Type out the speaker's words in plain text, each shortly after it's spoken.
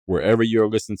Wherever you're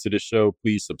listening to the show,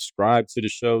 please subscribe to the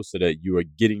show so that you are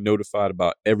getting notified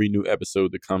about every new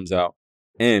episode that comes out.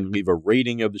 And leave a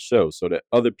rating of the show so that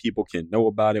other people can know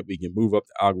about it. We can move up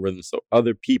the algorithm so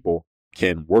other people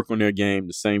can work on their game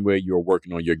the same way you're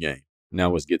working on your game.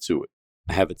 Now let's get to it.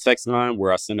 I have a text line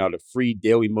where I send out a free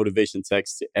daily motivation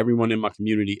text to everyone in my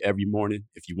community every morning.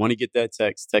 If you want to get that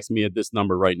text me at this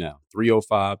number right now,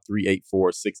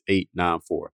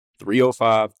 305-384-6894.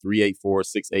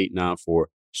 305-384-6894.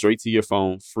 Straight to your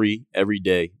phone, free, every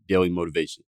day, daily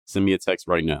motivation. Send me a text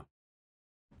right now.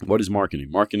 What is marketing?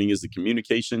 Marketing is the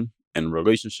communication and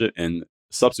relationship, and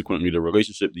subsequently the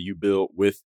relationship that you build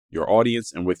with your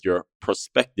audience and with your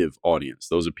prospective audience.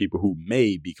 Those are people who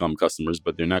may become customers,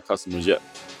 but they're not customers yet.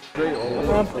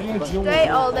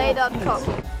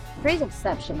 GreatAllDay.com. Pretty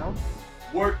exceptional.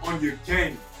 Work on your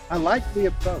game. I like the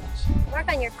approach.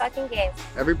 Work on your fucking game.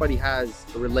 Everybody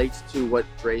relates to what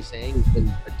Dre's saying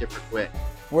in a different way.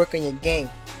 Work on your game.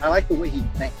 I like the way he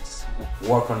thinks.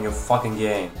 Work on your fucking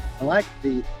game. I like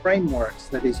the frameworks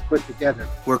that he's put together.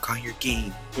 Work on your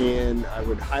game. And I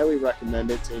would highly recommend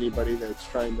it to anybody that's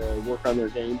trying to work on their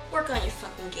game. Work on your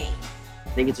fucking game. I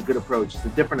think it's a good approach. It's a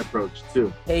different approach,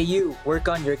 too. Hey, you, work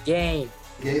on your game.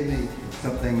 Gave me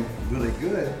something really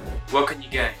good. Work on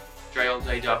your game.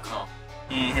 GreatAllDay.com.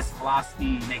 And his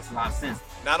philosophy makes a lot of sense.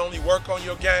 Not only work on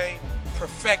your game,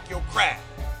 perfect your craft.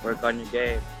 Work on your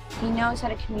game. He knows how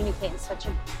to communicate in such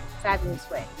a fabulous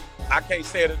way. I can't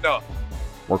say it enough.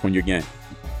 Work on your game.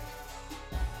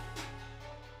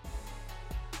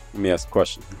 Let me ask a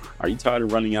question. Are you tired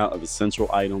of running out of essential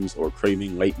items or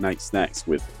craving late night snacks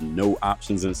with no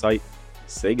options in sight?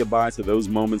 Say goodbye to those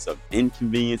moments of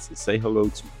inconvenience and say hello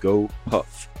to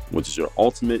GoPuff, which is your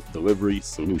ultimate delivery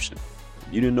solution.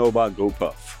 If you didn't know about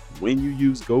GoPuff, when you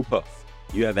use GoPuff,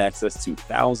 you have access to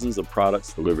thousands of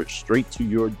products delivered straight to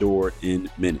your door in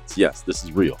minutes. Yes, this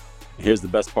is real. And here's the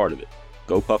best part of it.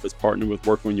 GoPuff is partnered with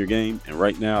Work on Your Game, and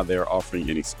right now they're offering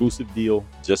an exclusive deal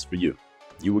just for you.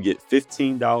 You will get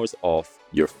 $15 off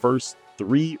your first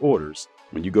 3 orders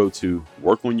when you go to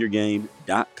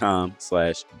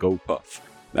workonyourgame.com/GoPuff.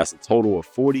 That's a total of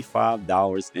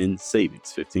 $45 in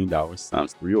savings, $15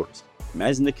 times 3 orders.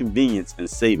 Imagine the convenience and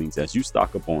savings as you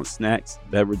stock up on snacks,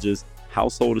 beverages,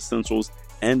 household essentials,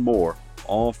 and more,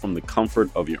 all from the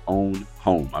comfort of your own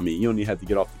home. I mean, you don't even have to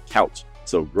get off the couch.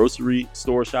 So grocery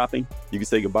store shopping, you can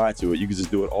say goodbye to it. You can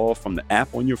just do it all from the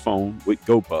app on your phone with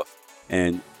GoPuff.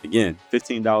 And again,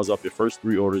 $15 off your first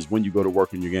 3 orders when you go to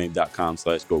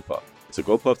workonyourgame.com/GoPuff. So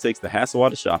GoPuff takes the hassle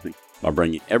out of shopping by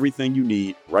bringing everything you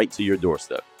need right to your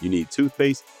doorstep. You need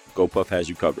toothpaste? GoPuff has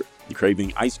you covered. You're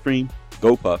craving ice cream?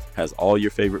 GoPuff has all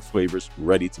your favorite flavors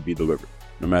ready to be delivered.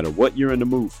 No matter what you're in the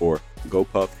mood for,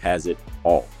 GoPuff has it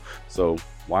all. So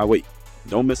why wait?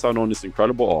 Don't miss out on this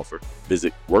incredible offer.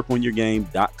 Visit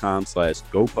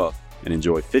workonyourgame.com/GoPuff and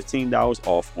enjoy $15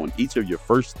 off on each of your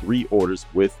first 3 orders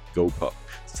with GoPuff.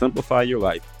 Simplify your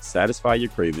life, satisfy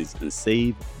your cravings, and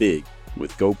save big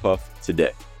with GoPuff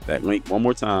today. That link, one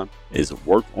more time, is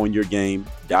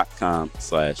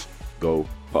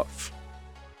workonyourgame.com/GoPuff.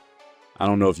 I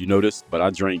don't know if you noticed, but I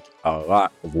drink a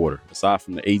lot of water. Aside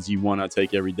from the AG1 I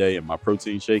take every day and my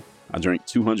protein shake, I drink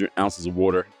 200 ounces of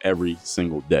water every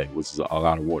single day, which is a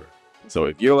lot of water. So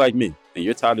if you're like me and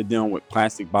you're tired of dealing with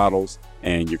plastic bottles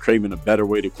and you're craving a better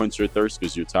way to quench your thirst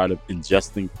because you're tired of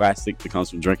ingesting plastic that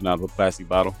comes from drinking out of a plastic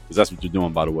bottle, because that's what you're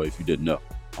doing, by the way, if you didn't know,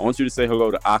 I want you to say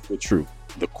hello to AquaTrue,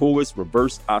 the coolest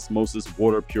reverse osmosis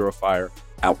water purifier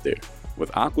out there. With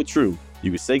AquaTrue,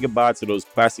 you can say goodbye to those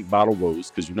plastic bottle woes,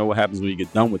 because you know what happens when you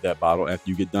get done with that bottle after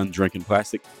you get done drinking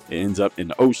plastic. It ends up in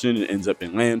the ocean, it ends up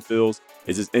in landfills,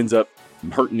 it just ends up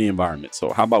hurting the environment.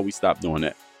 So how about we stop doing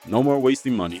that? No more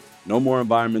wasting money, no more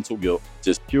environmental guilt,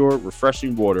 just pure,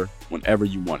 refreshing water whenever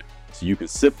you want it. So you can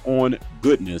sip on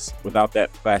goodness without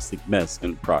that plastic mess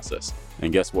in the process.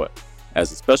 And guess what?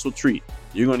 As a special treat,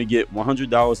 you're going to get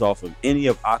 $100 off of any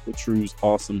of AquaTrue's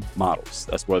awesome models.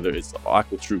 That's whether it's the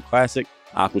AquaTrue Classic,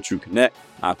 AquaTrue Connect,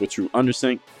 AquaTrue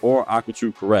Undersink, or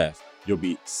AquaTrue Carafe. You'll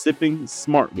be sipping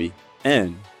smartly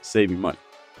and saving money.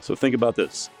 So think about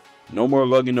this. No more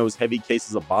lugging those heavy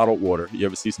cases of bottled water. You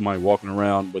ever see somebody walking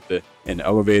around in the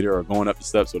elevator or going up the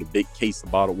steps with a big case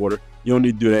of bottled water? You don't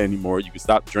need to do that anymore. You can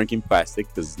stop drinking plastic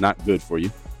because it's not good for you.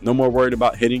 No more worried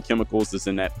about hidden chemicals that's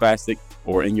in that plastic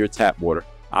or in your tap water.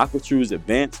 AquaTrue's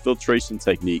advanced filtration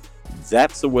technique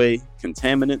zaps away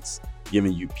contaminants,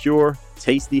 giving you pure,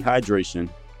 tasty hydration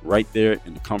right there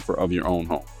in the comfort of your own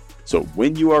home. So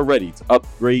when you are ready to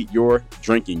upgrade your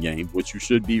drinking game, which you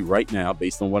should be right now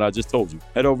based on what I just told you,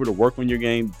 head over to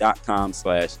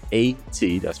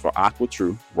workonyourgame.com/AT. That's for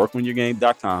AquaTrue.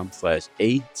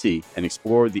 Workonyourgame.com/AT and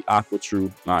explore the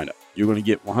AquaTrue lineup. You're going to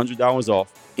get $100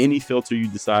 off any filter you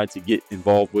decide to get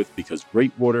involved with, because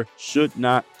great water should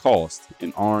not cost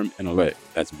an arm and a leg.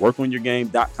 That's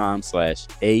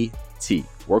workonyourgame.com/AT.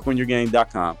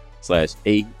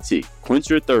 Workonyourgame.com/AT. Quench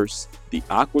your thirst the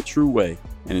AquaTrue way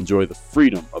and enjoy the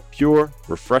freedom of pure,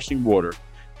 refreshing water,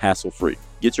 hassle-free.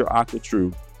 Get your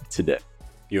AquaTrue today.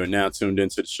 You are now tuned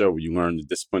into the show where you learn the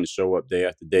discipline to show up day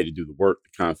after day to do the work,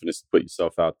 the confidence to put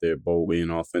yourself out there boldly and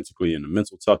authentically, and the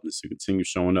mental toughness to continue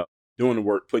showing up, doing the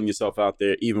work, putting yourself out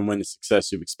there, even when the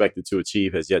success you've expected to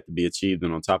achieve has yet to be achieved.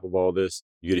 And on top of all this,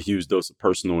 you get a huge dose of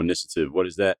personal initiative. What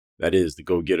is that? That is the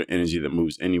go-getter energy that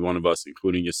moves any one of us,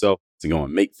 including yourself, to go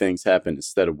and make things happen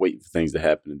instead of waiting for things to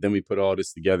happen. And then we put all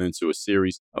this together into a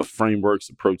series of frameworks,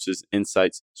 approaches,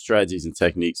 insights, strategies, and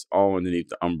techniques, all underneath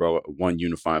the umbrella of one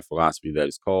unifying philosophy that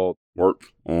is called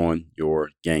Work on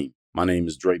Your Game. My name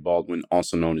is Dre Baldwin,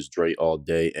 also known as Dre All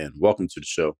Day, and welcome to the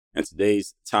show. And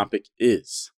today's topic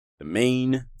is the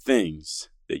main things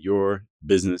that your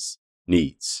business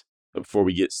needs. But before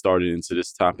we get started into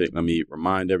this topic, let me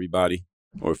remind everybody,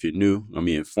 or if you're new, let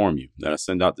me inform you that I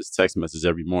send out this text message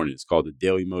every morning. It's called the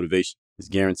Daily Motivation. It's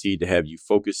guaranteed to have you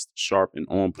focused, sharp, and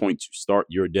on point to start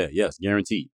your day. Yes,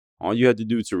 guaranteed. All you have to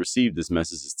do to receive this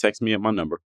message is text me at my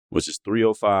number, which is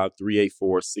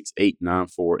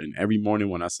 305-384-6894. And every morning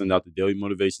when I send out the Daily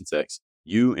Motivation text,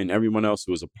 you and everyone else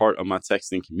who is a part of my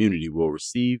texting community will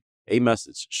receive a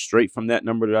message straight from that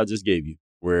number that I just gave you,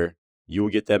 where you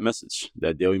will get that message,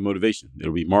 that daily motivation.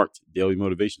 It'll be marked daily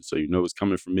motivation, so you know it's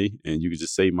coming from me, and you can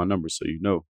just save my number so you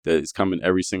know that it's coming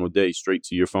every single day straight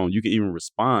to your phone. You can even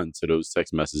respond to those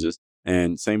text messages,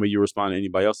 and same way you respond to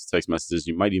anybody else's text messages,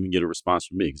 you might even get a response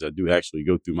from me, because I do actually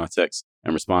go through my texts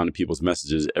and respond to people's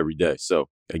messages every day. So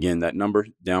again, that number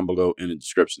down below in the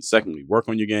description. Secondly, Work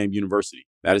on Your Game University.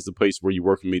 That is the place where you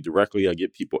work with me directly. I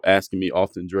get people asking me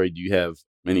often, Dre, do you have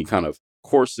any kind of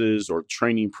courses or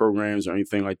training programs or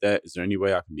anything like that? Is there any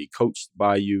way I can be coached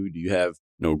by you? Do you have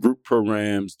group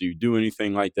programs? Do you do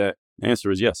anything like that? The answer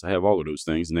is yes, I have all of those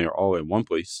things, and they are all in one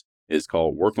place. It's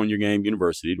called Work on Your Game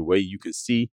University. The way you can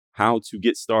see how to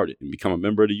get started and become a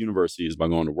member of the university is by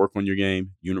going to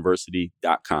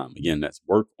workonyourgameuniversity.com. Again, that's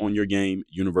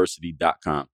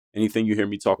workonyourgameuniversity.com. Anything you hear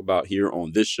me talk about here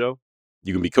on this show,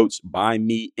 you can be coached by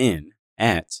me in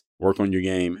at Work on Your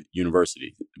Game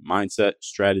University. Mindset,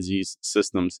 strategies,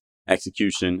 systems,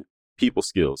 execution, people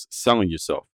skills, selling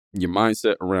yourself, your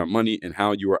mindset around money and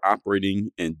how you are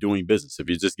operating and doing business. If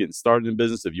you're just getting started in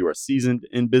business, if you are seasoned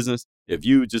in business, if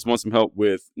you just want some help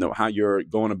with how you're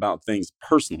going about things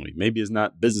personally, maybe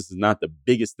business is not the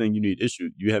biggest thing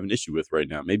you have an issue with right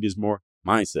now. Maybe it's more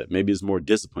mindset. Maybe it's more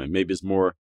discipline. Maybe it's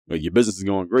more your business is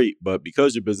going great, but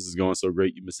because your business is going so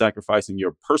great, you've been sacrificing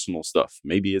your personal stuff.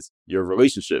 Maybe it's your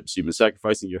relationships. You've been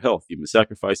sacrificing your health. You've been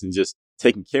sacrificing just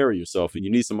taking care of yourself, and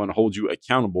you need someone to hold you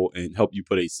accountable and help you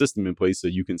put a system in place so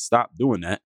you can stop doing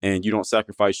that and you don't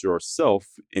sacrifice yourself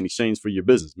in exchange for your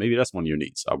business. Maybe that's one of your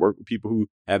needs. I work with people who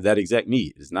have that exact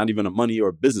need. It's not even a money or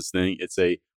a business thing. It's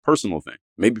a personal thing.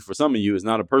 Maybe for some of you, it's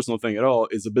not a personal thing at all.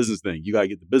 It's a business thing. You got to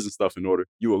get the business stuff in order.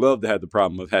 You would love to have the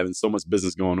problem of having so much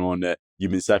business going on that you've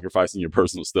been sacrificing your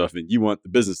personal stuff and you want the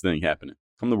business thing happening.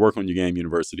 Come to Work on Your Game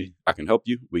University. I can help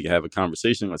you. We can have a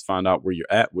conversation. Let's find out where you're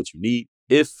at, what you need.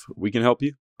 If we can help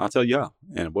you, I'll tell you how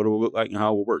and what it will look like and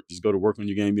how it will work. Just go to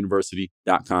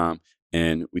workonyourgameuniversity.com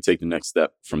and we take the next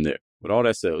step from there. With all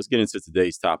that said, let's get into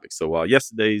today's topic. So while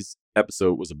yesterday's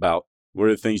episode was about what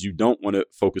are the things you don't want to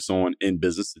focus on in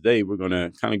business, today we're going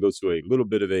to kind of go to a little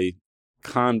bit of a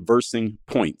conversing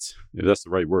point, if that's the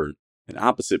right word, an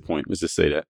opposite point. Let's just say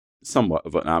that, somewhat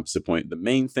of an opposite point. The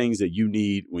main things that you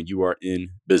need when you are in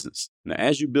business. Now,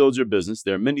 as you build your business,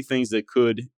 there are many things that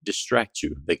could distract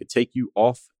you. They could take you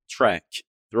off track,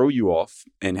 throw you off,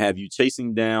 and have you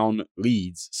chasing down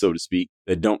leads, so to speak,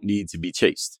 that don't need to be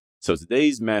chased. So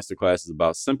today's masterclass is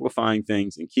about simplifying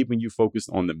things and keeping you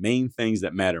focused on the main things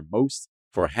that matter most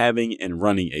for having and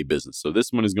running a business. So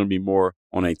this one is going to be more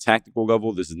on a tactical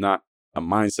level. This is not a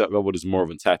mindset level. This is more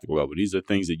of a tactical level. These are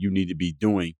things that you need to be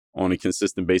doing on a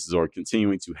consistent basis or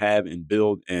continuing to have and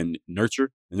build and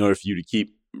nurture in order for you to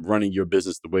keep running your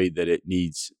business the way that it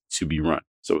needs to be run.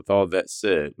 So with all that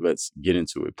said, let's get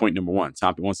into it. Point number one,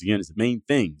 topic once again is the main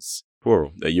things,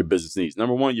 plural, that your business needs.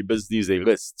 Number one, your business needs a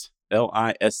list.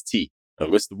 L-I-S-T. A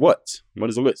list of what? What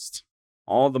is a list?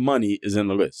 All the money is in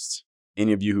the list.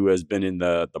 Any of you who has been in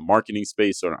the marketing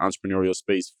space or the entrepreneurial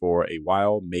space for a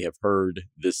while may have heard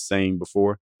this saying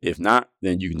before. If not,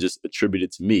 then you can just attribute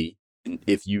it to me. And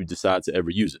if you decide to ever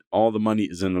use it, all the money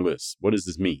is in the list. What does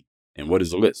this mean? And what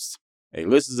is a list? A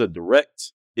list is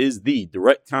the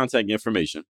direct contact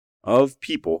information of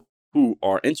people who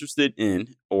are interested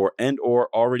in or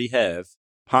already have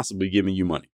possibly given you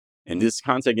money. And this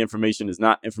contact information is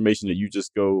not information that you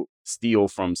just go steal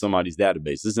from somebody's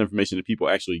database. This is information that people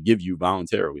actually give you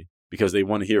voluntarily because they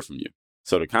want to hear from you.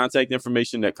 So the contact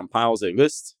information that compiles a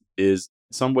list is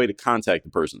some way to contact the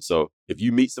person. So if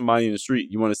you meet somebody in the street,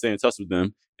 you want to stay in touch with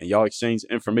them and y'all exchange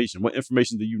information. What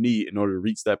information do you need in order to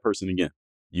reach that person again?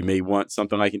 You may want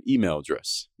something like an email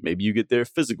address. Maybe you get their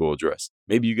physical address.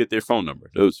 Maybe you get their phone number.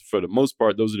 Those, for the most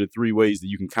part, those are the three ways that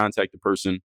you can contact the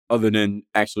person other than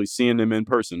actually seeing them in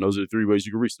person. Those are the three ways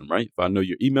you can reach them, right? If I know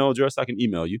your email address, I can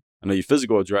email you. I know your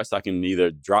physical address, I can either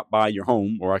drop by your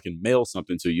home or I can mail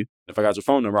something to you. If I got your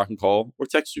phone number, I can call or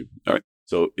text you, all right?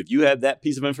 So if you have that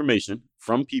piece of information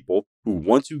from people who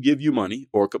want to give you money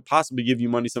or could possibly give you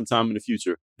money sometime in the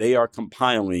future, they are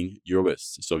compiling your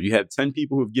list. So if you have 10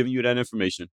 people who have given you that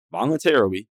information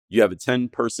voluntarily, you have a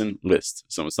 10-person list.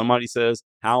 So when somebody says,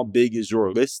 how big is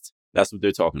your list? That's what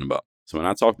they're talking about. So when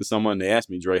I talk to someone, they ask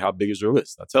me, Dre, how big is your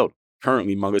list? I tell them,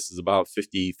 currently my list is about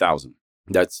 50,000.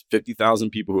 That's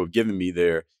 50,000 people who have given me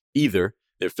either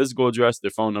their physical address,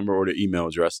 their phone number, or their email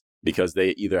address because they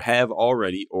either have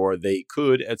already or they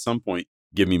could at some point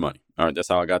give me money. All right, that's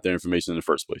how I got their information in the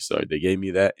first place. So they gave me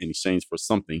that in exchange for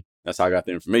something. That's how I got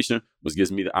their information, which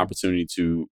gives me the opportunity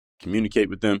to communicate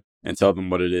with them and tell them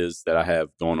what it is that I have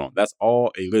going on. That's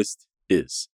all a list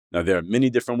is. Now, there are many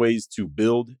different ways to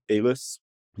build a list.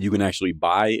 You can actually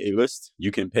buy a list. You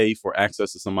can pay for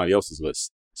access to somebody else's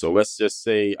list. So let's just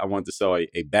say I want to sell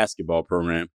a basketball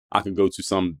program. I can go to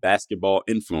some basketball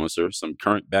influencer, some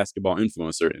current basketball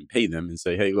influencer, and pay them and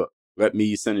say, hey, look, let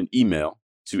me send an email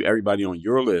to everybody on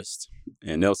your list.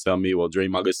 And they'll tell me, well, Dre,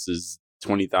 my list is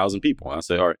 20,000 people. I'll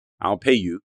say, all right, I'll pay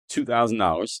you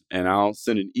 $2,000 and I'll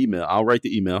send an email. I'll write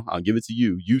the email. I'll give it to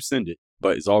you. You send it,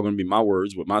 but it's all going to be my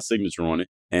words with my signature on it.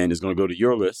 And it's going to go to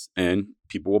your list and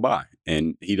people will buy.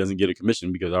 And he doesn't get a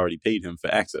commission because I already paid him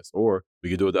for access. Or we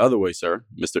could do it the other way, sir,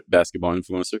 Mr. Basketball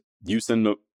Influencer. You send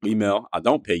the email. I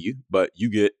don't pay you, but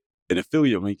you get an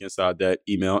affiliate link inside that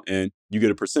email and you get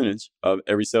a percentage of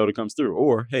every sale that comes through.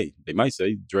 Or, hey, they might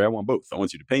say, Dre, I want both. I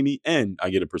want you to pay me and I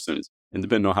get a percentage. And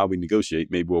depending on how we negotiate,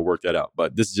 maybe we'll work that out.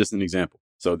 But this is just an example.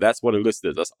 So that's what a list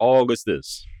is. That's all a list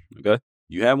is. Okay.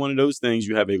 You have one of those things,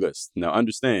 you have a list. Now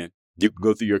understand, you can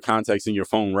go through your contacts in your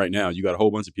phone right now. You got a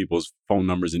whole bunch of people's phone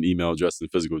numbers and email addresses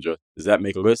and physical address. Does that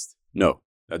make a list? No,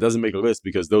 that doesn't make a list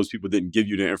because those people didn't give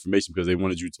you their information because they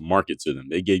wanted you to market to them.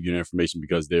 They gave you the information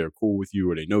because they're cool with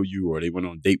you or they know you or they went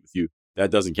on a date with you.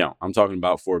 That doesn't count. I'm talking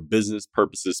about for business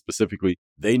purposes specifically.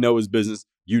 They know it's business,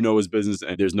 you know it's business,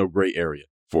 and there's no gray area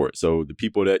for it. So the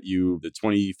people that the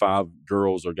 25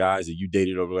 girls or guys that you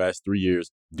dated over the last 3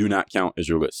 years do not count as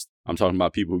your list. I'm talking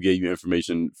about people who gave you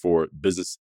information for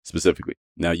business specifically.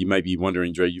 Now, you might be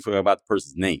wondering, Dre, you forgot about the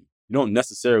person's name. You don't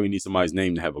necessarily need somebody's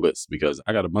name to have a list because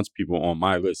I got a bunch of people on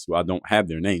my list who I don't have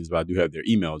their names, but I do have their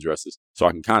email addresses so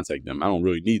I can contact them. I don't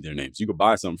really need their names. You could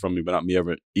buy something from me without me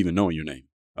ever even knowing your name.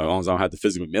 As long as I don't have to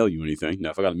physically mail you anything. Now,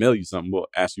 if I got to mail you something, we'll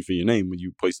ask you for your name when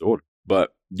you place the order.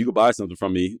 But you could buy something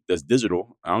from me that's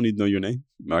digital. I don't need to know your name,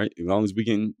 right? As long as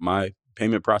my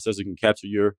payment processor can capture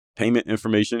your payment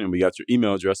information and we got your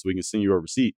email address so we can send you a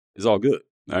receipt, it's all good.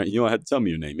 All right, you don't have to tell me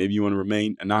your name. Maybe you want to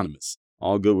remain anonymous.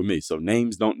 All good with me. So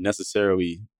names you don't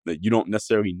necessarily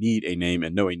need a name,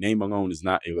 and no, a name alone is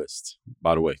not a list,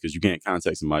 by the way, because you can't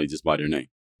contact somebody just by their name.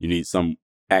 You need some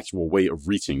actual way of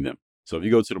reaching them. So if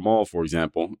you go to the mall, for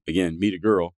example, again, meet a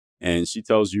girl and she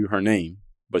tells you her name,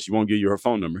 but she won't give you her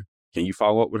phone number. Can you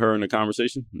follow up with her in a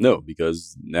conversation? No,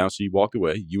 because now she walked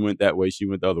away. You went that way. She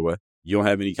went the other way. You don't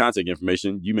have any contact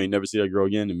information. You may never see that girl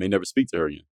again and may never speak to her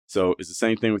again. So it's the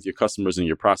same thing with your customers and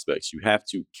your prospects. You have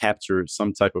to capture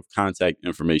some type of contact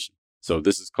information. So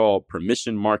this is called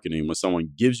permission marketing. When someone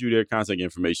gives you their contact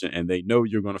information and they know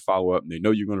you're going to follow up and they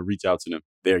know you're going to reach out to them,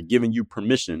 they're giving you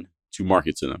permission to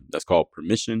market to them. That's called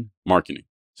permission marketing.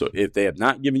 So if they have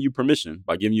not given you permission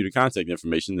by giving you the contact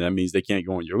information, that means they can't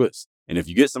go on your list. And if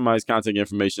you get somebody's contact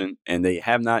information and they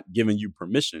have not given you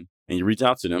permission and you reach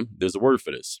out to them, there's a word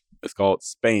for this. It's called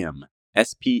spam,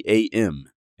 S-P-A-M.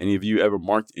 Any of you ever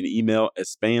marked an email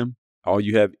as spam? All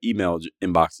you have email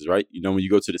inboxes, right? You know, when you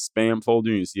go to the spam folder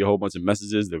and you see a whole bunch of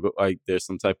messages that look like there's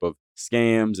some type of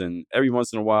scams, and every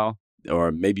once in a while,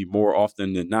 or maybe more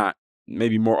often than not,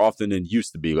 maybe more often than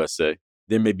used to be, let's say,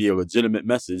 there may be a legitimate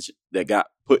message that got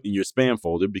put in your spam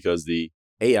folder because the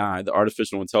AI, the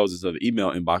artificial intelligence of the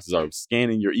email inboxes are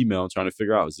scanning your email and trying to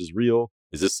figure out, is this real?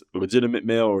 Is this legitimate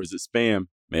mail or is it spam?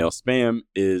 Mail spam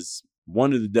is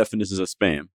one of the definitions of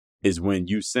spam is when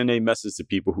you send a message to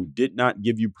people who did not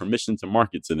give you permission to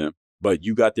market to them, but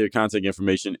you got their contact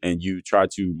information and you try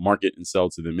to market and sell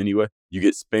to them anyway. You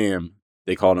get spam.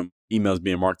 They call them emails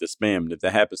being marked as spam. And if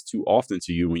that happens too often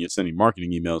to you when you're sending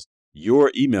marketing emails,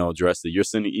 your email address that you're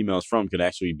sending emails from could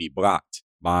actually be blocked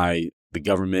by the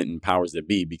government and powers that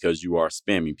be because you are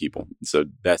spamming people. So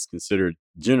that's considered,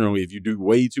 generally, if you do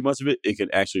way too much of it, it could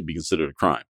actually be considered a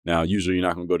crime. Now, usually you're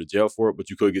not going to go to jail for it, but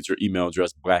you could get your email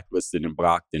address blacklisted and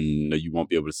blocked, and you won't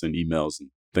be able to send emails and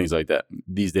things like that.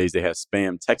 These days, they have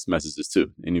spam text messages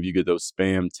too. And if you get those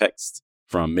spam texts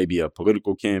from maybe a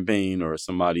political campaign or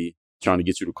somebody trying to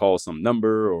get you to call some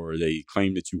number, or they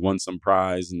claim that you won some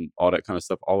prize and all that kind of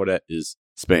stuff, all of that is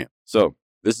spam. So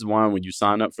this is why when you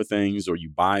sign up for things or you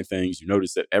buy things, you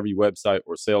notice that every website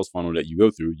or sales funnel that you go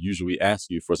through usually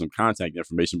asks you for some contact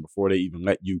information before they even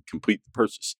let you complete the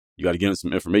purchase. You got to give them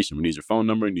some information. We need your phone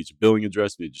number, we need your billing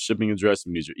address, we need your shipping address,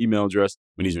 we need your email address,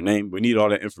 we need your name, we need all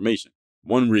that information.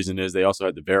 One reason is they also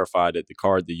had to verify that the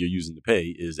card that you're using to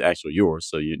pay is actually yours.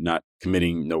 So you're not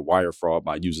committing no wire fraud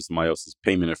by using somebody else's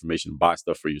payment information to buy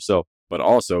stuff for yourself, but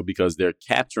also because they're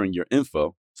capturing your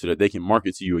info so that they can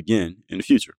market to you again in the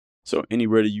future. So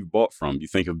anywhere that you bought from, you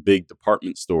think of big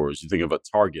department stores, you think of a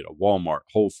Target, a Walmart,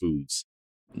 Whole Foods,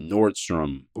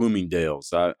 Nordstrom,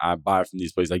 Bloomingdale's. I buy from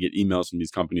these places. I get emails from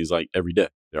these companies like every day.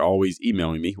 They're always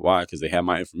emailing me. Why? Because they have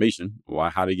my information. Why?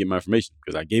 How do they get my information?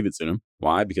 Because I gave it to them.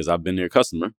 Why? Because I've been their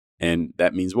customer. And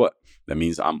that means what? That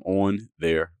means I'm on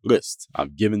their list.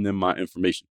 I've given them my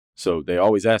information. So they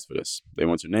always ask for this. They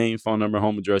want your name, phone number,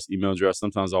 home address, email address,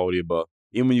 sometimes all of the above.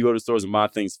 Even when you go to stores and buy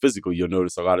things physically, you'll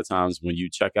notice a lot of times when you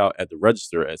check out at the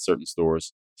register at certain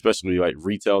stores, especially like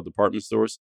retail department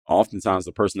stores, oftentimes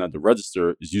the person at the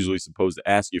register is usually supposed to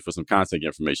ask you for some contact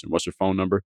information. What's your phone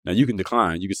number? Now you can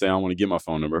decline. You can say, I don't want to give my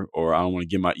phone number, or I don't want to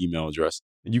give my email address.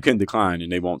 And you can decline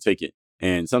and they won't take it.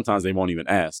 And sometimes they won't even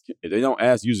ask. If they don't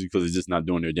ask, usually because they're just not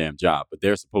doing their damn job, but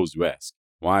they're supposed to ask.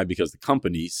 Why? Because the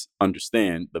companies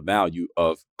understand the value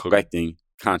of collecting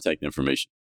contact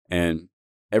information. And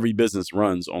every business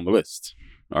runs on the list.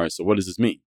 All right, so what does this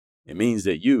mean? It means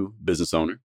that you, business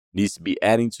owner, needs to be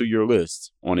adding to your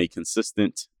list on a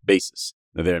consistent basis.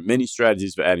 Now, there are many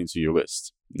strategies for adding to your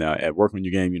list. Now, at Work on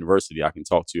Your Game University, I can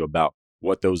talk to you about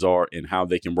what those are and how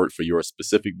they can work for your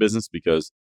specific business,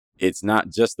 because it's not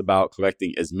just about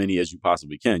collecting as many as you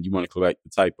possibly can. You want to collect the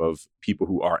type of people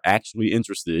who are actually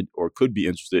interested or could be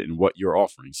interested in what you're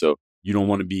offering. So you don't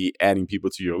want to be adding people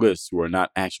to your list who are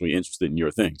not actually interested in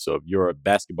your thing. So if you're a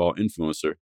basketball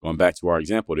influencer, going back to our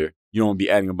example there, you don't want to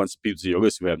be adding a bunch of people to your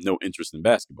list who have no interest in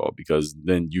basketball, because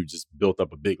then you just built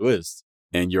up a big list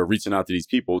and you're reaching out to these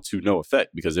people to no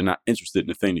effect because they're not interested in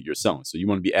the thing that you're selling. So you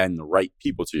want to be adding the right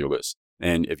people to your list.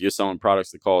 And if you're selling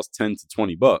products that cost 10 to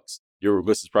 20 bucks, your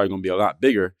list is probably going to be a lot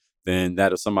bigger than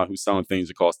that of somebody who's selling things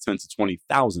that cost 10 to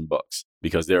 20,000 bucks,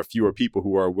 because there are fewer people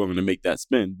who are willing to make that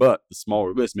spend, but the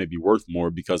smaller list may be worth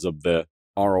more because of the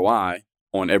ROI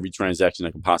on every transaction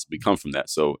that can possibly come from that.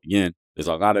 So again, there's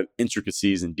a lot of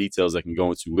intricacies and details that can go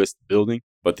into list building,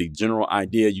 but the general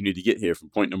idea you need to get here from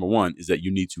point number one is that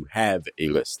you need to have a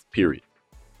list, period.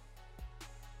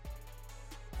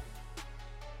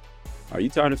 Are you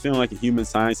tired of feeling like a human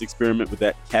science experiment with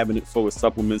that cabinet full of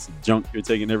supplements and junk you're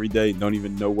taking every day and don't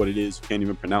even know what it is? You can't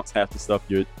even pronounce half the stuff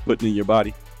you're putting in your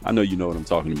body? I know you know what I'm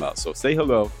talking about. So say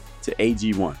hello to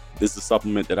AG1. This is a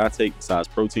supplement that I take besides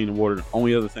protein and water. The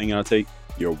only other thing I take,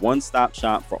 your one-stop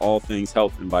shop for all things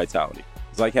health and vitality.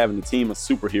 It's like having a team of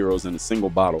superheroes in a single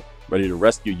bottle, ready to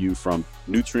rescue you from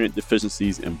nutrient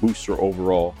deficiencies and boost your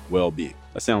overall well-being.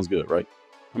 That sounds good, right?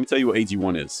 Let me tell you what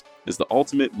AG1 is. It's the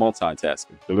ultimate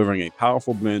multitasker, delivering a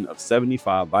powerful blend of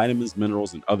 75 vitamins,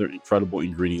 minerals, and other incredible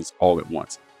ingredients all at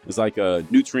once. It's like a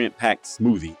nutrient-packed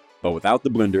smoothie, but without the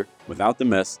blender, without the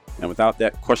mess, and without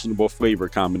that questionable flavor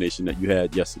combination that you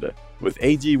had yesterday. With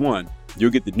AG1,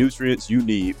 you'll get the nutrients you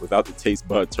need without the taste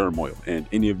bud turmoil. And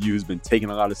any of you who's been taking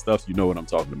a lot of stuff, you know what I'm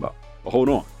talking about. But hold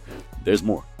on, there's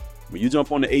more. When you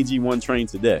jump on the AG1 train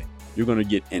today, you're going to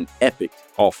get an epic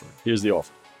offer. Here's the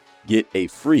offer. Get a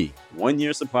free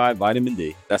 1-year supply of vitamin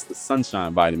D. That's the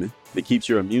sunshine vitamin that keeps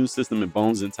your immune system and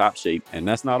bones in top shape. And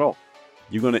that's not all.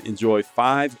 You're going to enjoy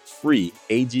 5 free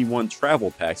AG1 travel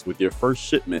packs with your first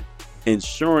shipment,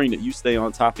 ensuring that you stay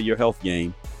on top of your health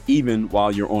game even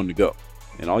while you're on the go.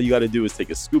 And all you got to do is take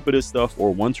a scoop of this stuff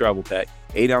or 1 travel pack,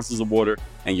 8 ounces of water,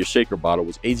 and your shaker bottle,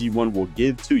 which AG1 will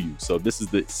give to you. So this is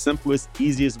the simplest,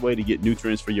 easiest way to get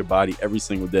nutrients for your body every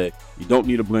single day. You don't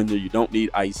need a blender. You don't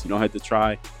need ice. You don't have to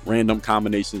try random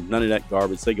combinations. None of that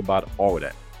garbage. Say goodbye to all of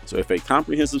that. So if a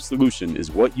comprehensive solution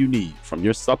is what you need from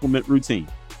your supplement routine,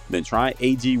 Then try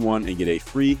AG1 and get a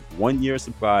free 1-year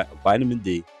supply of vitamin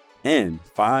D and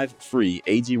 5 free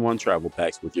AG1 travel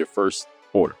packs with your first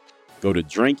order. Go to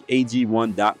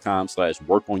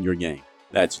drinkag1.com/workonyourgame.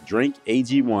 That's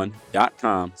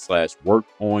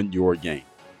drinkag1.com/workonyourgame.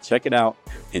 Check it out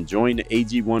and join the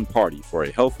AG1 party for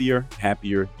a healthier,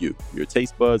 happier you. Your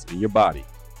taste buds and your body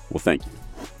will thank you.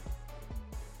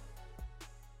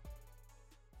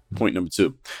 Point number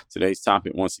 2. Today's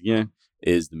topic, once again,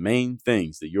 is the main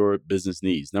things that your business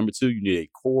needs. Number 2, you need a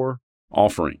core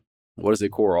offering. What is a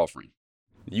core offering?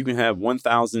 You can have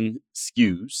 1,000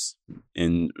 SKUs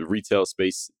in retail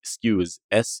space. SKU is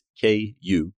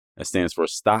SKU. That stands for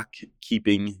stock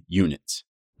keeping unit.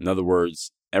 In other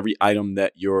words, every item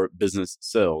that your business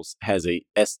sells has a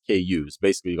SKU. It's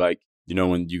basically like,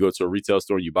 when you go to a retail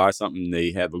store, you buy something,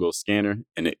 they have a little scanner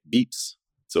and it beeps.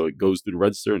 So it goes through the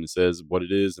register and it says what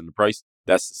it is and the price.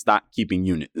 That's the stock keeping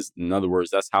unit. In other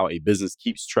words, that's how a business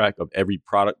keeps track of every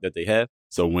product that they have.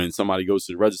 So when somebody goes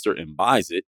to the register and buys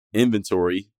it,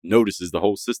 inventory notices the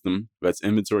whole system, lets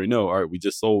inventory know, all right, we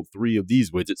just sold 3 of these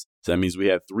widgets. So that means we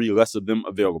have 3 less of them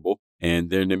available. And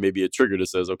then there may be a trigger that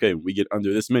says, okay, when we get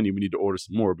under this many, we need to order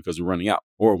some more because we're running out.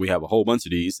 Or we have a whole bunch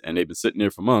of these and they've been sitting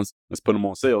there for months. Let's put them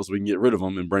on sale so we can get rid of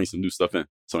them and bring some new stuff in.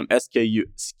 So an SKU,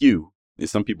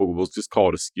 some people will just call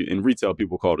it a SKU. In retail,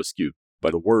 people call it a SKU.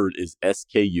 But the word is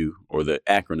SKU, or the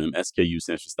acronym SKU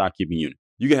stands for stock keeping unit.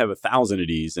 You can have 1,000 of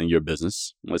these in your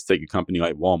business. Let's take a company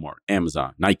like Walmart,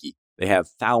 Amazon, Nike. They have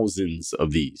thousands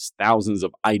of these, thousands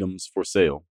of items for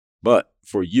sale. But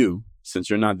for you, since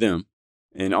you're not them,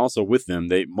 and also with them,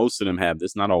 most of them have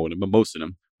this, not all of them, but most of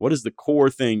them. What is the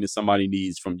core thing that somebody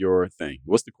needs from your thing?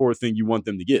 What's the core thing you want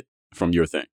them to get from your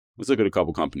thing? Let's look at a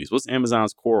couple companies. What's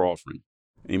Amazon's core offering?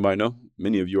 Anybody know?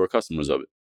 Many of you are customers of it.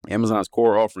 Amazon's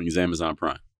core offering is Amazon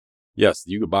Prime. Yes,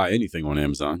 you could buy anything on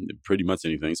Amazon, pretty much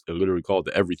anything. It's literally called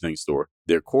the everything store.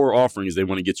 Their core offering is they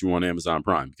want to get you on Amazon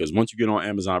Prime, because once you get on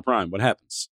Amazon Prime, what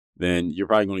happens? Then you're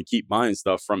probably going to keep buying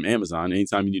stuff from Amazon.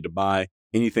 Anytime you need to buy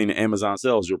anything that Amazon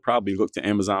sells, you'll probably look to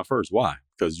Amazon first. Why?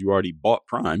 Because you already bought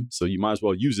Prime, so you might as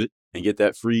well use it and get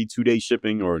that free 2-day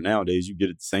shipping, or nowadays you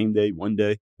get it the same day, 1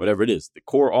 day, whatever it is. The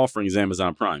core offering is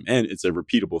Amazon Prime, and it's a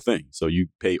repeatable thing. So you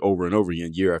pay over and over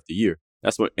again, year after year.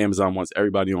 That's what Amazon wants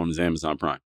everybody on, is Amazon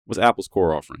Prime. What's Apple's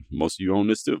core offering? Most of you own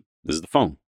this too. This is the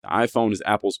phone. The iPhone is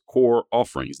Apple's core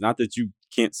offering. It's not that you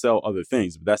can't sell other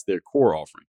things, but that's their core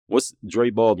offering. What's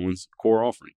Dre Baldwin's core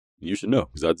offering? You should know,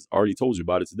 because I already told you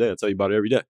about it today. I tell you about it every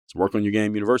day. It's Work on Your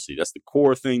Game University. That's the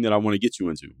core thing that I want to get you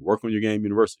into. Work on Your Game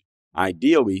University.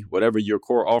 Ideally, whatever your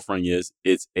core offering is,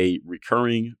 it's a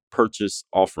recurring purchase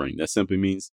offering. That simply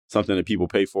means something that people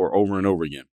pay for over and over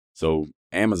again. So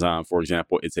Amazon, for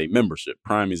example, it's a membership.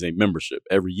 Prime is a membership.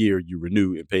 Every year you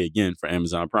renew and pay again for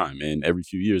Amazon Prime. And every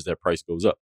few years that price goes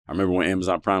up. I remember when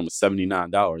Amazon Prime was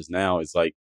 $79. Now it's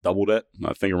like double that.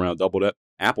 I think around double that.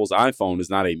 Apple's iPhone is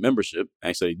not a membership.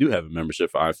 Actually, they do have a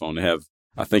membership for iPhone. They have,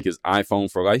 I think it's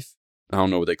iPhone for Life. I don't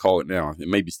know what they call it now. It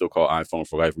may be still called iPhone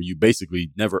for Life, where you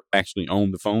basically never actually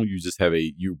own the phone. You just have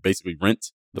you basically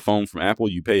rent the phone from Apple.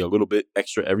 You pay a little bit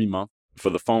extra every month for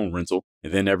the phone rental.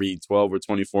 And then every 12 or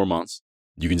 24 months,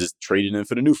 you can just trade it in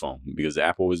for the new phone, because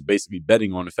Apple is basically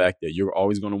betting on the fact that you're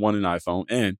always going to want an iPhone,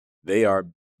 and they are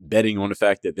betting on the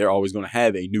fact that they're always going to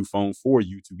have a new phone for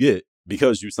you to get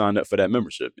because you signed up for that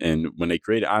membership. And when they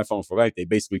created iPhone for Life, they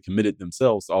basically committed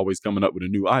themselves to always coming up with a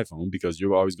new iPhone, because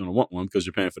you're always going to want one because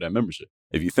you're paying for that membership,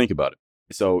 if you think about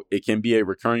it. So it can be a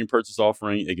recurring purchase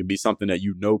offering. It can be something that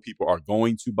people are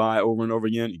going to buy over and over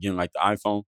again. Again, like the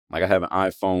iPhone. Like I have an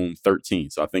iPhone 13.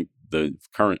 So I think the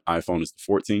current iPhone is the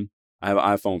 14. I have an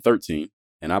iPhone 13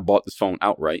 and I bought this phone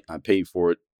outright. I paid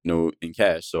for it, in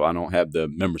cash. So I don't have the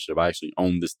membership. I actually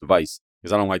own this device,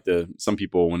 because I don't like some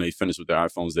people, when they finish with their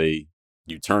iPhones,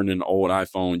 you turn in the old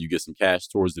iPhone, you get some cash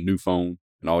towards the new phone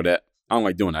and all that. I don't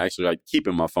like doing that. I actually like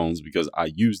keeping my phones, because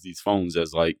I use these phones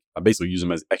as I basically use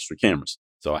them as extra cameras.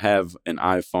 So I have an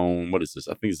iPhone, what is this?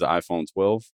 I think it's the iPhone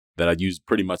 12 that I use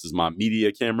pretty much as my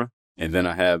media camera. And then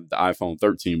I have the iPhone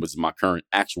 13, which is my current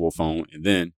actual phone. And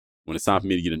then when it's time for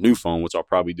me to get a new phone, which I'll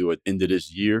probably do at the end of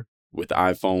this year with the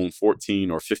iPhone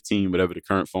 14 or 15, whatever the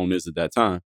current phone is at that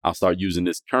time, I'll start using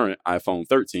this current iPhone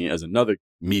 13 as another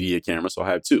media camera. So I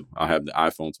have 2. I'll have the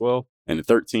iPhone 12, and the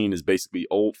 13 is basically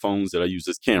old phones that I use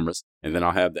as cameras. And then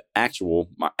I'll have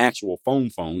my actual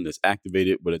phone that's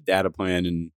activated with a data plan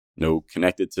and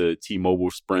connected to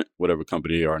T-Mobile, Sprint, whatever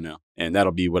company they are now. And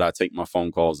that'll be what I take my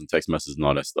phone calls and text messages and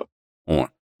all that stuff on.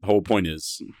 The whole point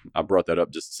is, I brought that up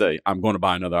just to say, I'm going to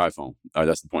buy another iPhone.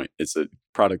 That's the point. It's a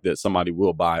product that somebody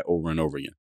will buy over and over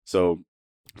again. So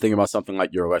think about something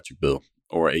like your electric bill,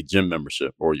 or a gym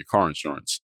membership, or your car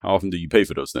insurance, How often do you pay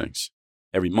for those things?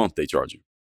 Every month they charge you.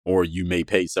 Or you may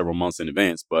pay several months in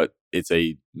advance, but it's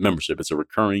a membership. It's a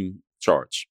recurring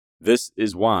charge. This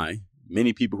is why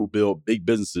many people who build big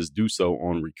businesses do so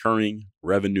on recurring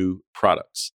revenue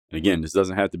products. And again, this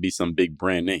doesn't have to be some big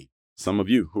brand name. Some of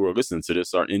you who are listening to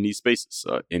this are in these spaces.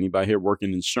 Anybody here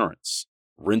working insurance,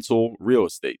 rental real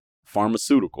estate,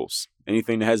 pharmaceuticals,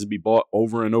 anything that has to be bought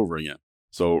over and over again.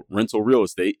 So rental real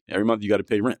estate, every month you got to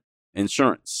pay rent.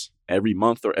 Insurance, every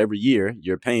month or every year,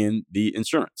 you're paying the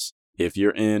insurance. If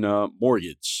you're in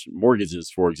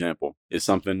mortgages, for example, is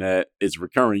something that is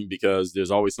recurring because there's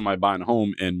always somebody buying a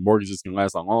home, and mortgages can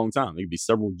last a long time. It could be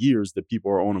several years that people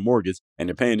are on a mortgage and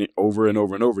they're paying it over and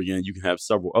over and over again. You can have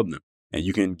several of them. And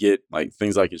you can get like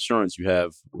things like insurance, you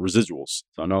have residuals.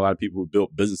 So I know a lot of people who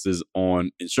built businesses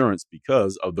on insurance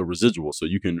because of the residuals. So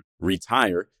you can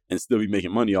retire and still be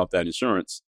making money off that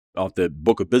insurance, off the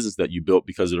book of business that you built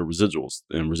because of the residuals.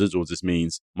 And residuals just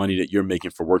means money that you're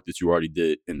making for work that you already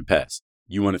did in the past.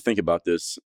 You want to think about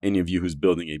this, any of you who's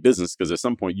building a business, because at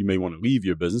some point you may want to leave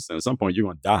your business and at some point you're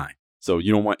going to die. So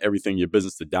you don't want everything in your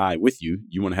business to die with you.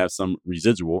 You want to have some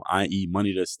residual, i.e.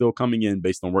 money that's still coming in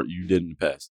based on work you did in the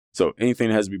past. So anything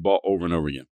that has to be bought over and over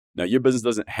again. Now, your business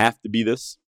doesn't have to be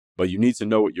this, but you need to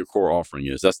know what your core offering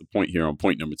is. That's the point here on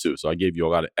point number 2. So I gave you a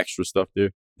lot of extra stuff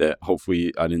there that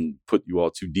hopefully I didn't put you all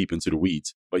too deep into the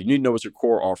weeds. But you need to know what your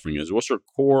core offering is. What's your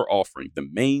core offering? The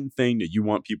main thing that you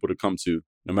want people to come to,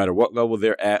 no matter what level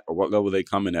they're at or what level they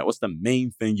come in at. What's the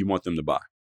main thing you want them to buy?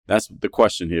 That's the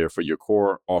question here for your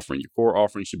core offering. Your core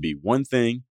offering should be one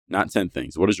thing, not 10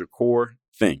 things. What is your core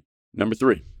thing? Number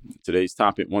 3, today's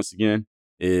topic, once again,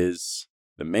 is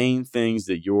the main things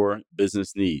that your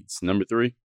business needs. Number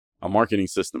 3, a marketing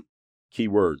system.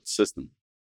 Keyword, system.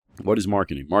 What is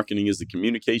marketing? Marketing is the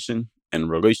communication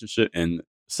and relationship, and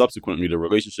subsequently the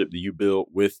relationship that you build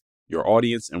with your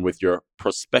audience and with your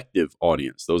prospective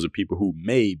audience. Those are people who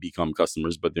may become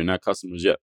customers, but they're not customers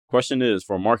yet. Question is,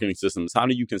 for marketing systems, how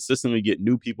do you consistently get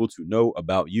new people to know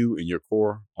about you and your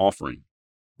core offering?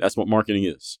 That's what marketing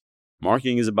is.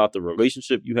 Marketing is about the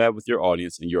relationship you have with your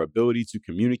audience and your ability to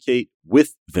communicate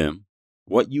with them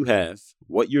what you have,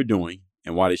 what you're doing,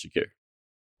 and why they should care.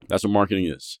 That's what marketing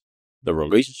is. The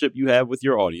relationship you have with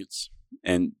your audience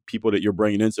and people that you're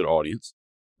bringing into the audience,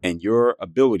 and your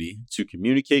ability to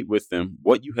communicate with them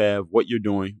what you have, what you're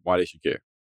doing, why they should care.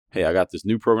 Hey, I got this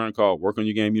new program called Work on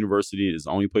Your Game University. It's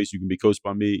the only place you can be coached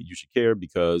by me. You should care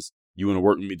because you want to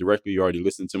work with me directly. You already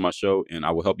listened to my show, and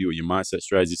I will help you with your mindset,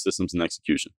 strategy, systems, and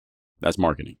execution. That's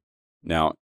marketing.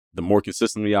 Now, the more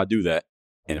consistently I do that,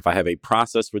 and if I have a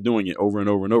process for doing it over and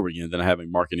over and over again, then I have a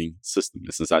marketing system.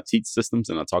 And since I teach systems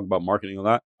and I talk about marketing a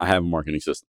lot, I have a marketing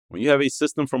system. When you have a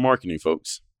system for marketing,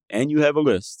 folks, and you have a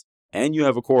list, and you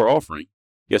have a core offering,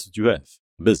 guess what you have?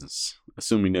 Business.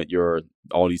 Assuming that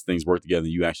all these things work together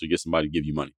and you actually get somebody to give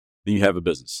you money. Then you have a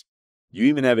business. You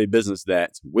even have a business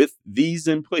that with these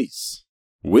in place,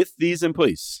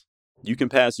 you can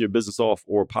pass your business off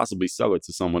or possibly sell it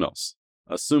to someone else,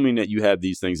 assuming that you have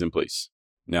these things in place.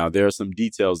 Now, there are some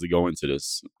details that go into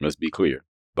this. Let's be clear.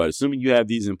 But assuming you have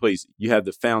these in place, you have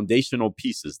the foundational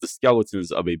pieces, the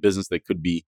skeletons of a business that could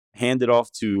be handed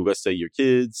off to, let's say, your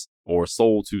kids or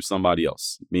sold to somebody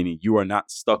else, meaning you are not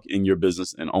stuck in your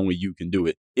business and only you can do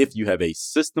it. If you have a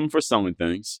system for selling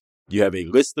things, you have a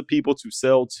list of people to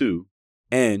sell to,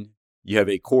 and you have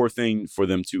a core thing for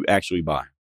them to actually buy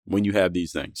when you have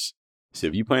these things. So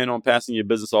if you plan on passing your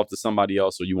business off to somebody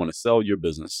else or you want to sell your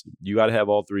business, you got to have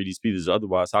all 3 of these pieces.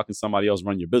 Otherwise, how can somebody else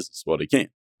run your business? Well, they can't.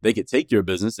 They could take your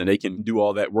business and they can do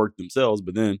all that work themselves,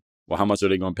 but then, well, how much are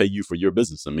they going to pay you for your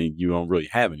business? I mean, you don't really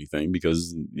have anything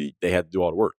because they had to do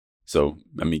all the work. So,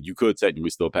 I mean, you could technically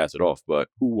still pass it off, but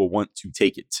who will want to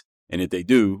take it? And if they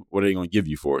do, what are they going to give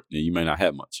you for it? And you may not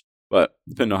have much. But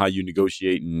depending on how you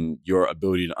negotiate and your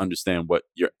ability to understand what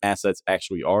your assets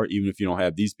actually are, even if you don't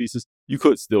have these pieces, you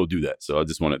could still do that. So I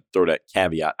just want to throw that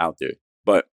caveat out there.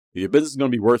 But if your business is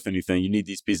going to be worth anything, you need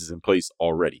these pieces in place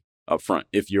already up front.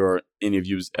 If any of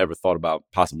you's ever thought about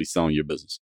possibly selling your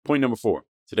business. Point number 4.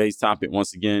 Today's topic,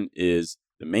 once again, is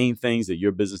the main things that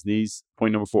your business needs.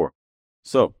 Point number 4.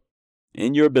 So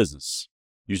in your business,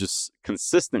 you should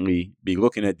consistently be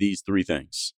looking at these 3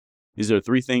 things. These are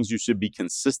 3 things you should be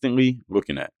consistently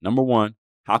looking at. Number 1,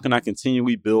 how can I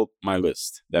continually build my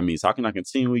list? That means how can I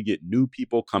continually get new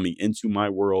people coming into my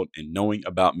world and knowing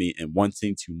about me and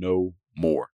wanting to know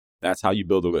more? That's how you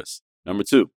build a list. Number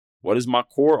 2, what is my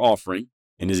core offering?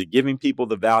 And is it giving people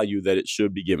the value that it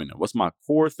should be giving them? What's my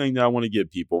core thing that I want to give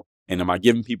people? And am I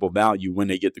giving people value when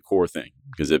they get the core thing?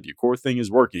 Because if your core thing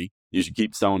is working, you should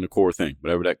keep selling the core thing,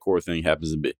 whatever that core thing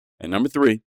happens to be. And number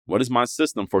 3, What is my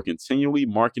system for continually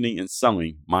marketing and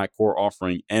selling my core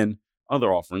offering and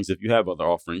other offerings, if you have other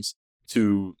offerings,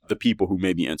 to the people who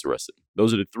may be interested?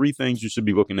 Those are the 3 things you should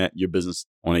be looking at your business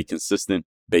on a consistent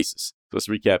basis. So let's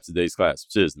recap today's class,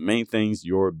 which is the main things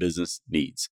your business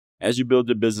needs. As you build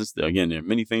your business, again, there are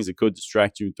many things that could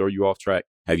distract you and throw you off track,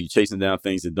 have you chasing down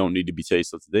things that don't need to be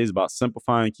chased. So today's about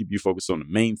simplifying, keep you focused on the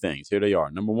main things. Here they are.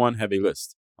 Number 1, have a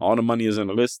list. All the money is in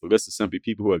the list. The list is simply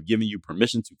people who have given you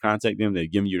permission to contact them.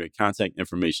 They've given you their contact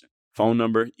information. Phone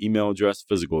number, email address,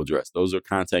 physical address. Those are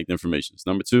contact informations.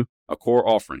 Number 2, a core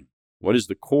offering. What is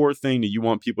the core thing that you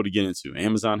want people to get into?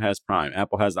 Amazon has Prime.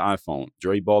 Apple has the iPhone.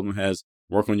 Dre Baldwin has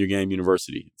Work on Your Game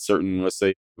University. Certain, let's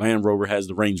say, Land Rover has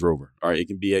the Range Rover. All right, it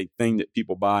can be a thing that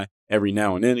people buy every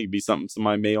now and then. It can be something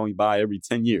somebody may only buy every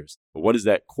 10 years. But what is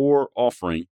that core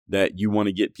offering that you want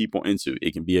to get people into?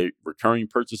 It can be a recurring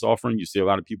purchase offering. You see a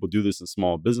lot of people do this in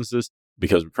small businesses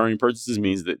because recurring purchases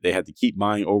means that they have to keep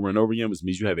buying over and over again, which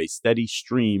means you have a steady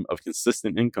stream of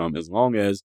consistent income as long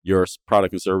as your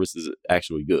product and service is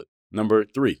actually good. Number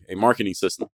 3, a marketing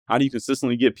system. How do you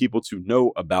consistently get people to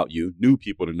know about you, new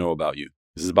people to know about you?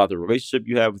 This is about the relationship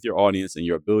you have with your audience and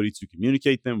your ability to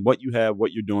communicate them what you have,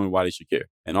 what you're doing, why they should care.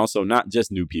 And also not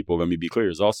just new people, let me be clear,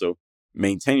 it's also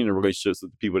maintaining the relationships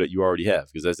with the people that you already have.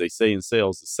 Because as they say in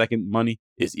sales, the second money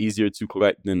is easier to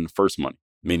collect than the first money,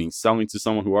 meaning selling to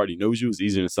someone who already knows you is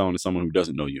easier than selling to someone who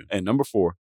doesn't know you. And number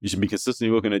 4, you should be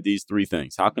consistently looking at these 3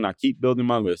 things. How can I keep building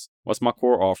my list? What's my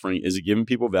core offering? Is it giving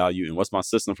people value? And what's my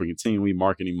system for continually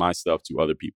marketing my stuff to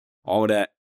other people? All of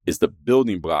that is the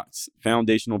building blocks,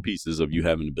 foundational pieces of you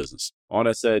having a business. All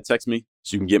that said, text me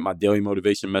so you can get my daily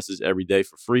motivation message every day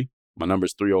for free. My number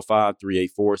is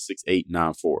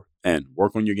 305-384-6894. And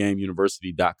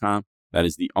workonyourgameuniversity.com. That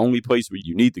is the only place where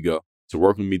you need to go to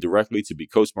work with me directly, to be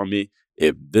coached by me.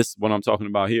 If this, what I'm talking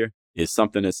about here, is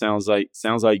something that sounds like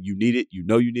you need it, you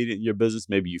know you need it in your business,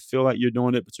 maybe you feel like you're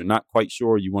doing it, but you're not quite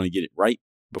sure, you want to get it right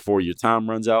before your time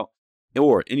runs out,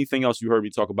 or anything else you heard me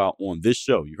talk about on this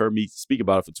show. You heard me speak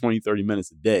about it for 20, 30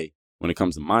 minutes a day when it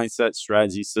comes to mindset,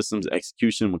 strategy, systems,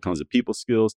 execution, when it comes to people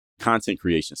skills, content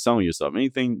creation, selling yourself,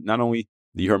 anything not only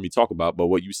that you heard me talk about, but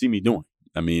what you see me doing.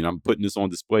 I mean, I'm putting this on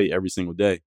display every single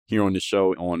day here on this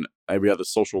show, on every other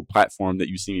social platform that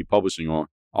you see me publishing on.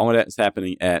 All of that is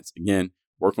happening at, again,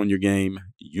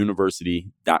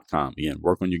 workonyourgameuniversity.com. Again,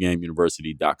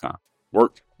 workonyourgameuniversity.com.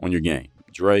 Work on your game.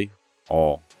 Dre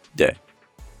all day.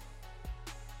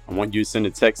 I want you to send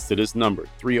a text to this number,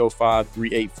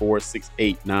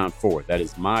 305-384-6894. That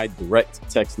is my direct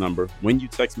text number. When you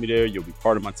text me there, you'll be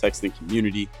part of my texting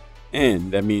community.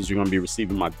 And that means you're going to be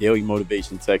receiving my daily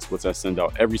motivation text, which I send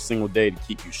out every single day to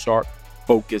keep you sharp,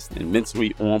 focused, and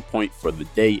mentally on point for the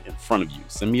day in front of you.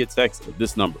 Send me a text at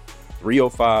this number,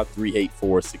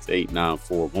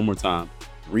 305-384-6894. One more time,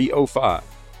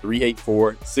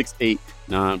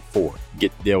 305-384-6894.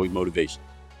 Get the daily motivation.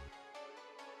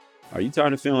 Are you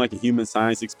tired of feeling like a human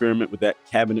science experiment with that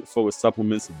cabinet full of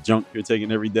supplements and junk you're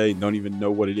taking every day and don't even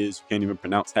know what it is? You can't even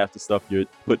pronounce half the stuff you're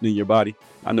putting in your body.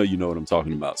 I know you know what I'm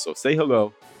talking about. So say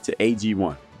hello to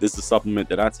AG1. This is a supplement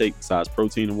that I take besides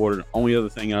protein and water. The only other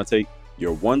thing I take,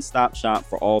 your one-stop shop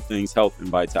for all things health and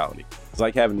vitality. It's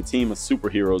like having a team of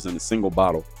superheroes in a single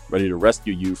bottle ready to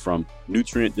rescue you from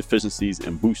nutrient deficiencies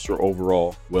and boost your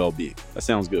overall well-being. That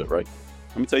sounds good, right?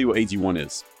 Let me tell you what AG1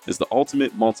 is. It's the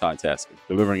ultimate multitasker,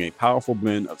 delivering a powerful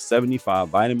blend of 75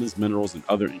 vitamins, minerals, and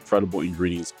other incredible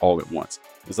ingredients all at once.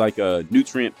 It's like a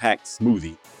nutrient-packed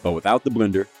smoothie, but without the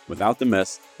blender, without the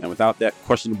mess, and without that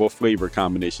questionable flavor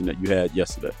combination that you had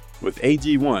yesterday. With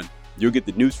AG1, you'll get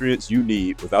the nutrients you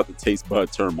need without the taste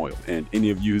bud turmoil. And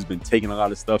any of you who's been taking a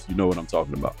lot of stuff, you know what I'm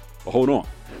talking about. But hold on,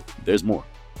 there's more.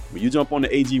 When you jump on the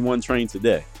AG1 train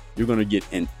today, you're going to get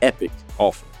an epic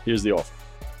offer. Here's the offer.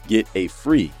 Get a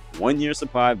free 1-year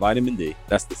supply of vitamin D.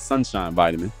 That's the sunshine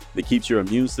vitamin that keeps your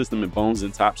immune system and bones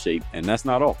in top shape. And that's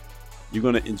not all. You're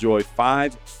going to enjoy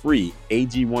 5 free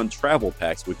AG1 travel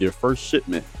packs with your first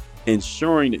shipment,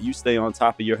 ensuring that you stay on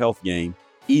top of your health game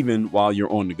even while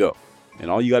you're on the go.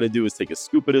 And all you got to do is take a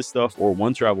scoop of this stuff or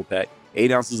 1 travel pack,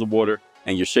 8 ounces of water,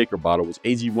 and your shaker bottle, which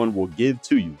AG1 will give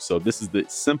to you. So this is the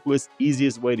simplest,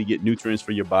 easiest way to get nutrients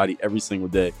for your body every single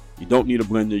day. You don't need a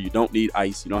blender. You don't need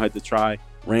ice. You don't have to try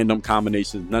random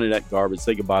combinations, none of that garbage.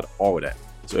 Say goodbye to all of that.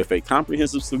 So if a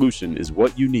comprehensive solution is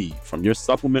what you need from your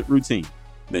supplement routine,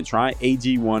 then try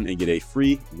AG1 and get a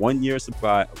free 1-year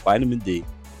supply of vitamin D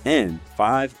and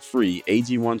 5 free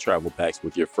AG1 travel packs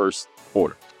with your first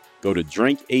order. Go to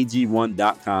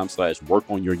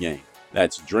drinkag1.com/workonyourgame.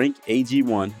 That's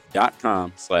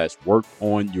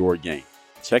drinkag1.com/workonyourgame.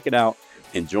 Check it out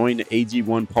and join the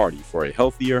AG1 party for a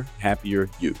healthier, happier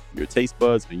you. Your taste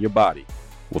buds and your body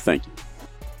will thank you.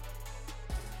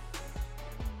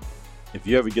 If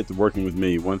you ever get to working with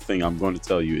me, one thing I'm going to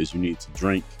tell you is you need to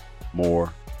drink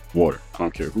more water. I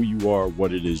don't care who you are,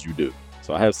 what it is you do.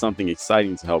 So I have something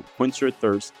exciting to help quench your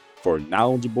thirst for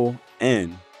knowledgeable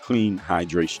and clean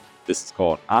hydration. This is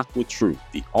called AquaTru,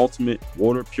 the ultimate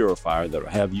water purifier that will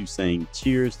have you saying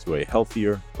cheers to a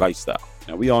healthier lifestyle.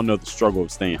 Now, we all know the struggle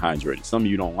of staying hydrated. Some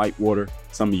of you don't like water.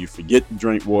 Some of you forget to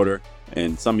drink water.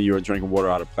 And some of you are drinking water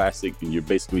out of plastic, and you're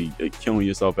basically killing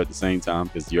yourself at the same time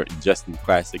because you're ingesting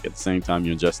plastic at the same time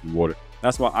you're ingesting water.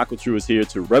 That's why AquaTru is here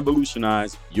to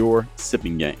revolutionize your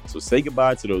sipping game. So say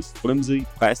goodbye to those flimsy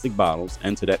plastic bottles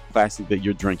and to that plastic that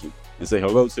you're drinking, and say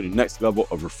hello to the next level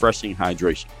of refreshing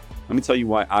hydration. Let me tell you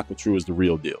why AquaTru is the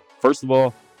real deal. First of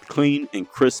all, clean and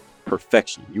crisp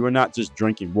perfection. You are not just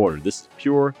drinking water. This is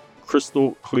pure,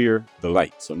 crystal clear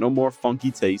delight. So no more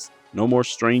funky taste, no more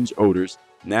strange odors.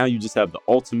 Now you just have the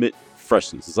ultimate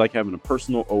freshness. It's like having a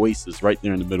personal oasis right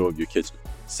there in the middle of your kitchen.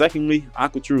 Secondly,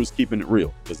 AquaTru is keeping it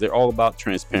real because they're all about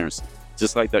transparency,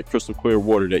 just like that crystal clear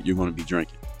water that you're going to be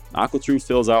drinking. AquaTru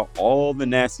fills out all the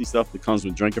nasty stuff that comes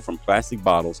with drinking from plastic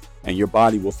bottles, and your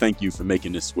body will thank you for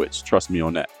making this switch. Trust me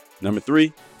on that. Number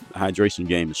 3, the hydration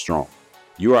game is strong.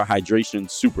 You are a hydration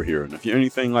superhero. And if you're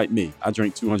anything like me, I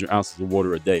drink 200 ounces of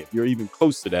water a day. If you're even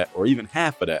close to that or even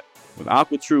half of that, with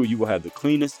AquaTru, you will have the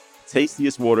cleanest,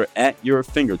 tastiest water at your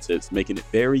fingertips, making it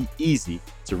very easy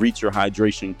to reach your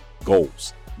hydration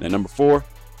goals. Now, number 4,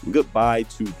 goodbye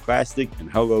to plastic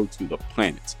and hello to the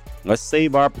planet. Let's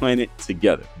save our planet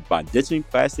together. By ditching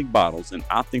plastic bottles and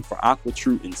opting for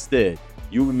AquaTru instead,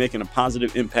 you'll be making a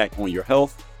positive impact on your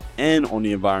health and on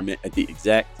the environment at the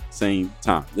exact same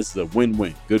time. This is a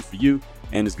win-win. Good for you,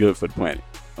 and it's good for the planet.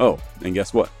 Oh, and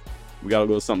guess what? We got a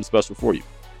little something special for you.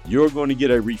 You're going to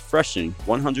get a refreshing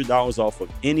 $100 off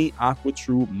of any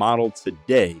AquaTru model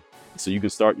today, so you can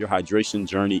start your hydration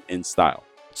journey in style.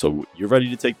 So you're ready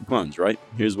to take the plunge, right?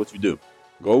 Here's what you do.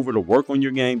 Go over to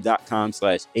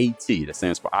workonyourgame.com/AT. That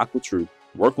stands for AquaTru.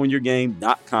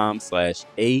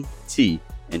 Workonyourgame.com/AT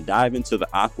and dive into the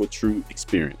AquaTru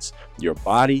experience. Your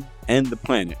body and the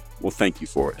planet will thank you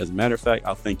for it. As a matter of fact,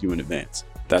 I'll thank you in advance.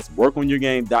 That's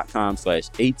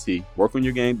workonyourgame.com/AT.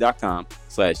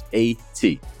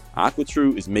 Workonyourgame.com/AT.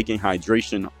 AquaTru is making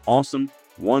hydration awesome,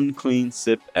 one clean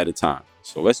sip at a time.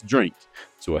 So let's drink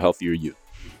to a healthier you.